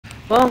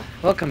Well,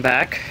 welcome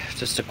back.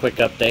 Just a quick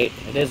update.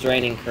 It is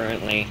raining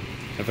currently,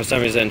 and for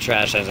some reason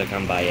trash hasn't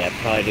come by yet,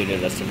 probably due to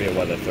the severe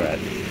weather threat.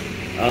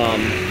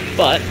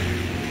 But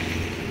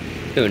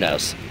who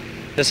knows?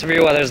 The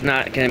severe weather's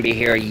not going to be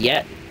here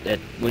yet.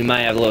 We might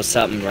have a little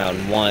something around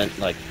 1,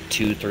 like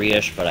 2,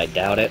 3-ish, but I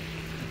doubt it.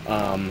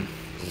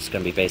 It's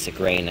going to be basic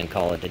rain and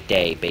call it a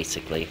day,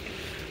 basically.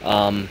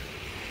 Clouds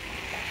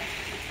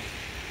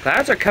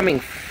are coming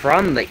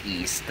from the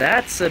east.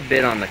 That's a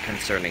bit on the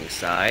concerning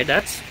side.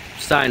 That's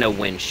a sign of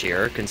wind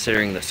shear,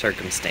 considering the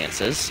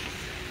circumstances.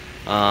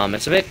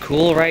 It's a bit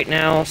cool right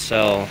now,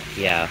 so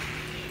yeah.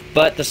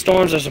 But the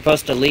storms are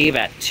supposed to leave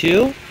at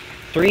 2,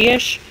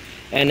 3-ish,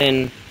 and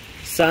then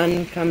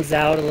sun comes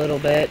out a little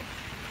bit.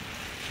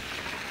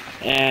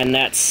 And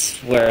that's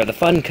where the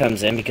fun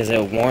comes in, because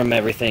it'll warm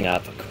everything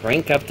up,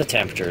 crank up the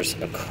temperatures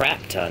a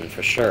crap ton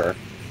for sure.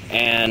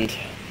 And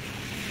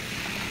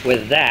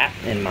with that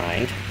in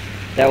mind,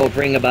 that will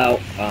bring about,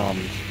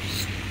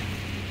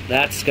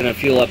 that's going to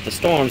fuel up the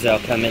storms that'll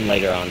come in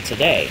later on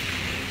tonight.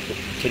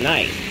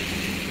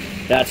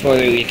 That's where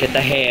we get the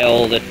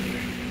hail, the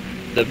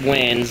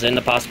winds, and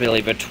the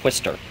possibility of a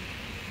twister.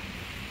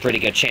 Pretty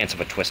good chance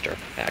of a twister,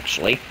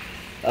 actually.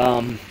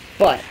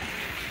 But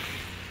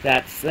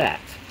that's that.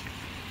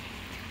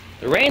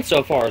 The rain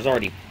so far is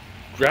already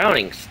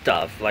drowning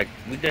stuff. Like,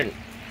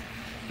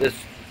 this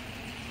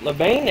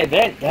main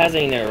event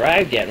hasn't even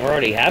arrived yet, and we're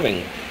already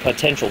having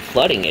potential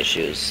flooding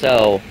issues.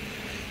 So,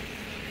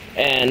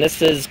 and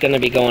this is going to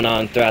be going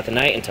on throughout the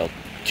night until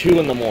 2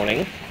 in the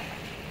morning.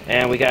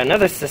 And we got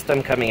another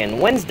system coming in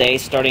Wednesday,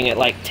 starting at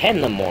like 10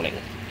 in the morning,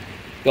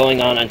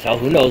 going on until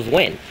who knows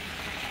when.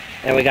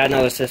 And we got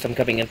another system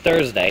coming in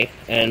Thursday,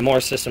 and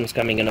more systems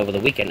coming in over the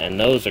weekend, and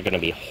those are going to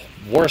be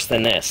worse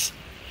than this.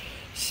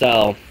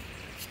 So,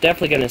 it's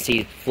definitely going to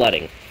see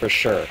flooding, for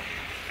sure.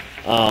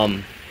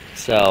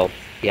 So,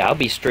 yeah, I'll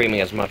be streaming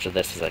as much of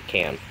this as I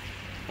can.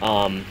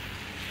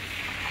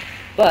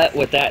 But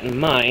with that in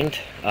mind,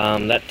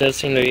 that does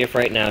seem to be it for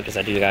right now, because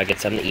I do gotta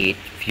get something to eat,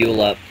 fuel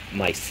up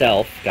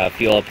myself, gotta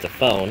fuel up the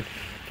phone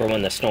for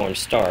when the storms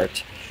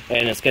start,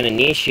 and it's gonna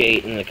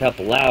initiate in a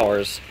couple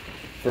hours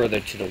further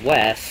to the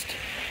west.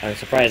 I'm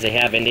surprised they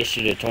haven't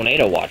issued a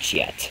tornado watch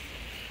yet.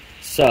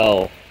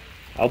 So,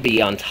 I'll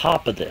be on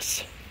top of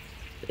this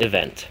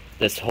event,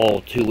 this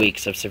whole 2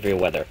 weeks of severe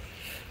weather.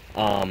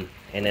 And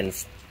then,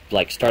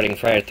 like, starting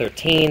Friday the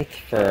 13th,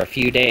 for a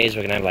few days,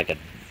 we're gonna have, like, a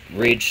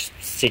ridge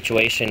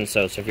situation,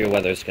 so severe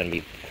weather is gonna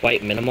be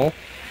quite minimal,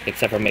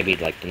 except for maybe,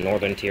 like, the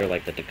northern tier,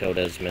 like the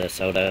Dakotas,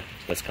 Minnesota,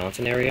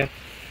 Wisconsin area.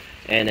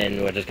 And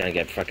then we're just gonna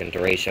get fucking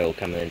derecho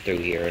coming in through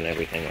here and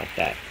everything like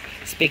that.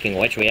 Speaking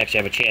of which, we actually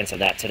have a chance of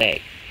that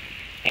today,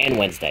 and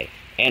Wednesday,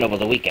 and over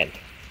the weekend.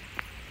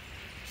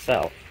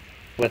 So,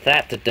 with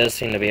that, that does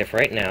seem to be it for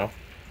right now.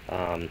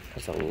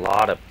 There's a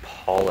lot of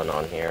pollen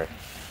on here.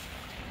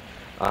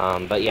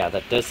 But yeah,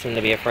 that does seem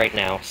to be it for right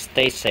now.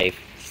 Stay safe.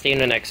 See you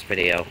in the next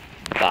video.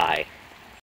 Bye.